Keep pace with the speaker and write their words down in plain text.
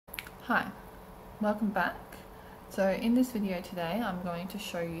Hi, welcome back. So in this video today I'm going to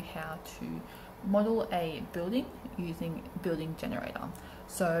show you how to model a building using Building Generator.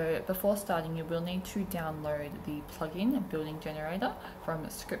 So before starting you will need to download the plugin Building Generator from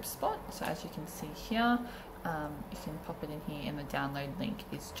ScriptSpot. So as you can see here, you can pop it in here and the download link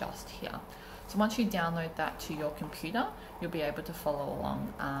is just here. So once you download that to your computer, you'll be able to follow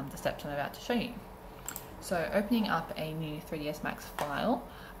along the steps I'm about to show you. So opening up a new 3ds Max file,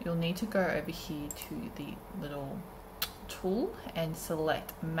 you'll need to go over here to the little tool and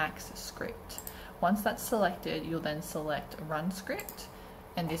select Max Script. Once that's selected, you'll then select Run Script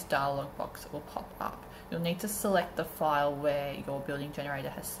and this dialog box will pop up. You'll need to select the file where your Building Generator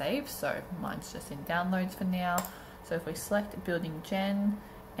has saved, so mine's just in downloads for now. So if we select Building Gen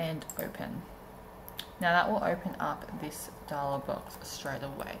and open, now that will open up this dialog box straight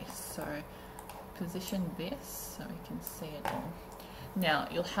away. So position this so we can see it all. Now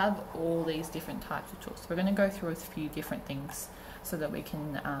you'll have all these different types of tools. We're going to go through a few different things so that we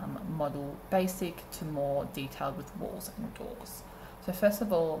can model basic to more detailed with walls and doors. So first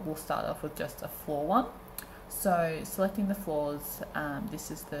of all, we'll start off with just a floor one. So selecting the floors,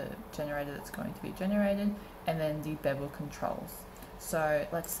 this is the generator that's going to be generated, and then the bevel controls. So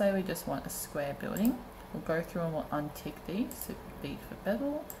let's say we just want a square building. We'll go through and we'll untick these, so B for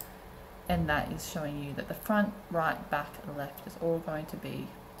bevel. And that is showing you that the front, right, back, left is all going to be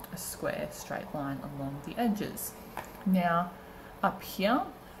a square straight line along the edges. Now up here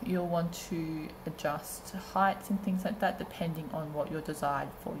you'll want to adjust heights and things like that depending on what you're desired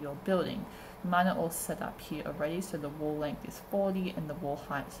for your building. Mine are all set up here already, so the wall length is 40 and the wall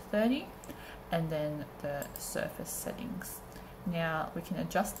height is 30, and then the surface settings. Now we can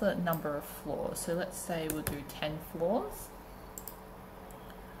adjust the number of floors, so let's say we'll do 10 floors.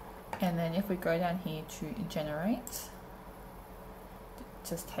 And then if we go down here to generate, it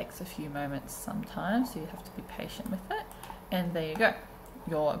just takes a few moments sometimes, so you have to be patient with it. And there you go.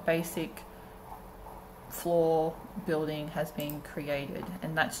 Your basic floor building has been created,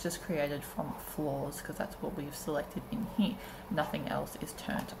 and that's just created from floors because that's what we've selected in here. Nothing else is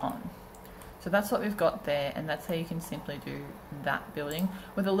turned on. So that's what we've got there, and that's how you can simply do that building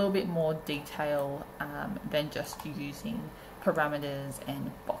with a little bit more detail than just using parameters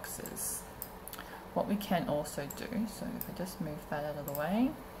and boxes. What we can also do, so if I just move that out of the way,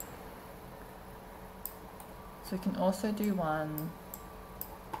 so we can also do one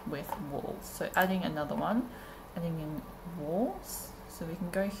with walls. So adding another one, adding in walls, so we can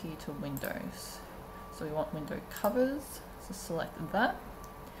go here to windows. So we want window covers, so select that.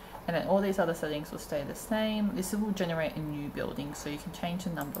 And then all these other settings will stay the same. This will generate a new building, so you can change the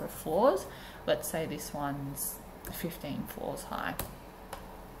number of floors. Let's say this one's 15 floors high.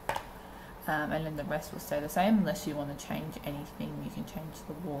 And then the rest will stay the same unless you want to change anything. You can change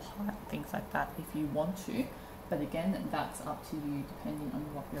the wall height, things like that if you want to. But again, that's up to you depending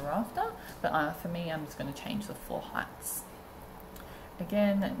on what you're after. But for me, I'm just going to change the floor heights.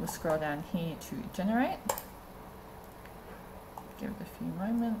 Again, we'll scroll down here to generate. Give it a few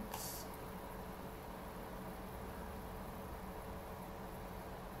moments.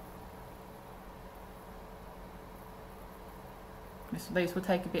 So these will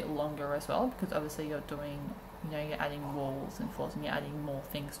take a bit longer as well because obviously you're doing, you're adding walls and floors and you're adding more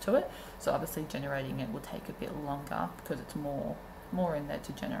things to it. So obviously generating it will take a bit longer because it's more in there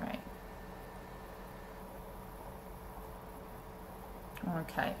to generate.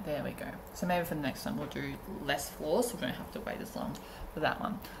 Okay, there we go. So maybe for the next one we'll do less floors, so we don't have to wait as long for that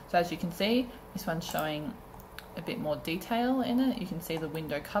one. So as you can see, this one's showing a bit more detail in it. You can see the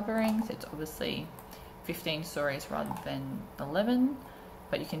window coverings. It's obviously 15 stories rather than 11,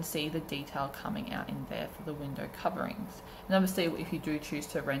 but you can see the detail coming out in there for the window coverings. And obviously if you do choose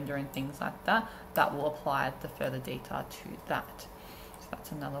to render and things like that, that will apply the further detail to that. So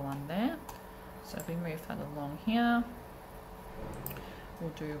that's another one there. So if we move that along here,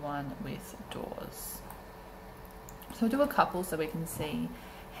 we'll do one with doors. So we'll do a couple so we can see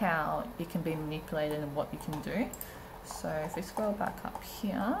how it can be manipulated and what you can do. So if we scroll back up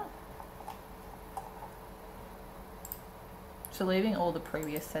here, so leaving all the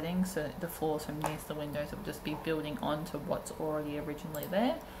previous settings, so the floors from nearest the windows will just be building on to what's already originally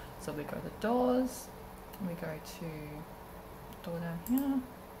there. So we go to doors, we go to door down here,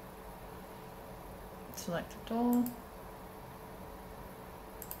 select a door,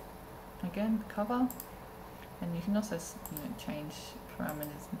 again cover, and you can also change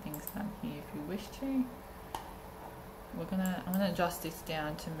parameters and things down here if you wish to. I'm gonna adjust this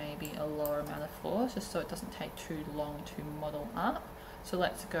down to maybe a lower amount of floors just so it doesn't take too long to model up. So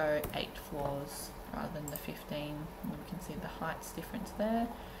let's go 8 floors rather than the 15. And we can see the height's difference there.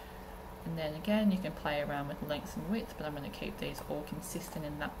 And then again, you can play around with lengths and width, but I'm going to keep these all consistent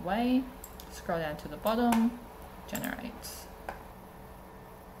in that way. Scroll down to the bottom, generate.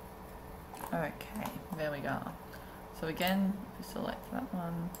 Okay, there we go. So again, if you select that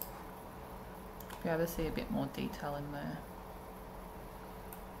one, you'll be able to see a bit more detail in there.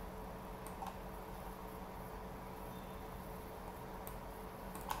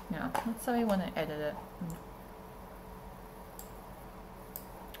 Now, let's say we want to edit it.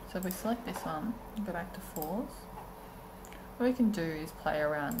 So if we select this one, go back to floors, what we can do is play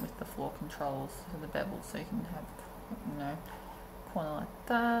around with the floor controls for the bevel, so you can have, you know, corner like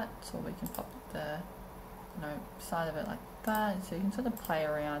that, or we can pop the, you know, side of it like that, so you can sort of play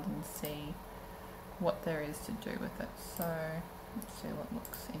around and see what there is to do with it. So let's see what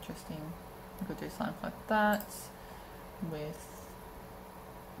looks interesting. We could do something like that with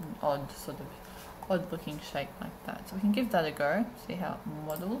an odd looking shape like that. So we can give that a go, see how it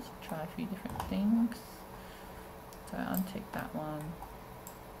models, try a few different things. So untick that one,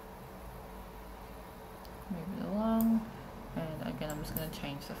 move it along, and again I'm just going to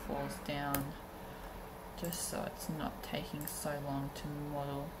change the floors down just so it's not taking so long to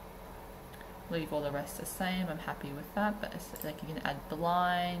model. Leave all the rest the same, I'm happy with that, but it's like you can add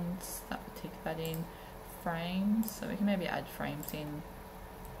blinds, that would tick that in, frames, so we can maybe add frames in,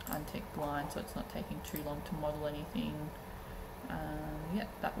 untick blind so it's not taking too long to model anything. Yep,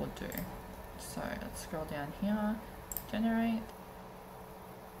 that will do. So let's scroll down here, generate.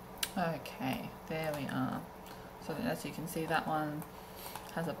 Okay, there we are. So as you can see, that one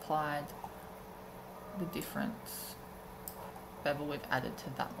has applied the different bevel we've added to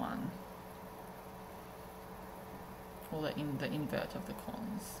that one, or the invert of the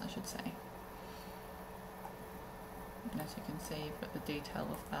corners, I should say. As you can see, you've got the detail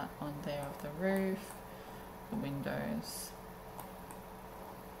of that on there of the roof, the windows.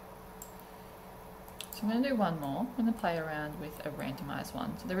 So I'm going to do one more. I'm going to play around with a randomized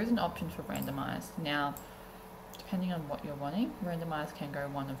one. So there is an option for randomized. Now, depending on what you're wanting, randomized can go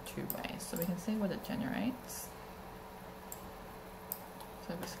one of two ways. So we can see what it generates.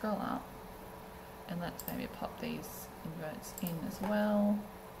 So we scroll up, and let's maybe pop these inverts in as well.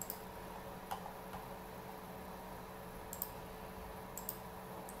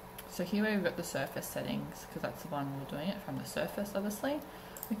 So here we've got the surface settings, because that's the one we're doing it from the surface, obviously.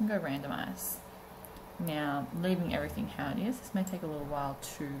 We can go randomize. Now, leaving everything how it is, this may take a little while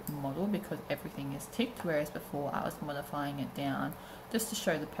to model because everything is ticked, whereas before I was modifying it down just to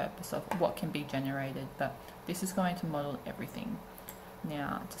show the purpose of what can be generated, but this is going to model everything.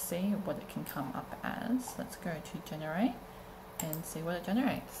 Now, to see what it can come up as, let's go to generate and see what it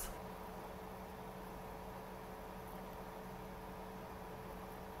generates.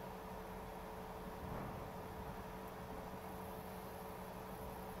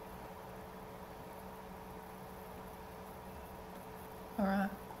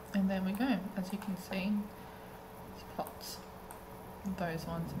 Alright, and there we go. As you can see, it's popped those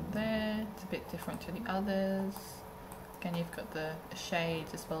ones in there. It's a bit different to the others. Again, you've got the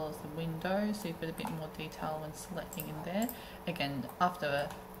shades as well as the windows, so you've got a bit more detail when selecting in there. Again, after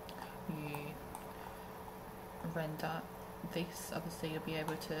you render this, obviously you'll be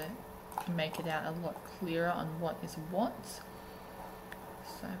able to make it out a lot clearer on what is what.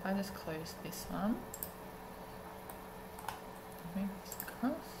 So if I just close this one, move this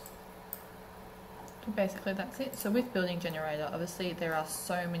across. So basically that's it. So with Building Generator, obviously there are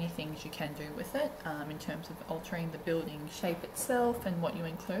so many things you can do with it in terms of altering the building shape itself and what you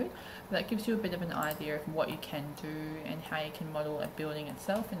include. That gives you a bit of an idea of what you can do and how you can model a building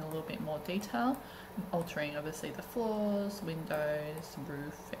itself in a little bit more detail, altering obviously the floors, windows,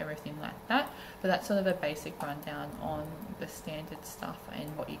 roof, everything like that. But that's sort of a basic rundown on the standard stuff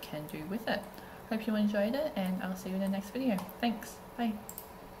and what you can do with it. Hope you enjoyed it, and I'll see you in the next video. Thanks. Bye.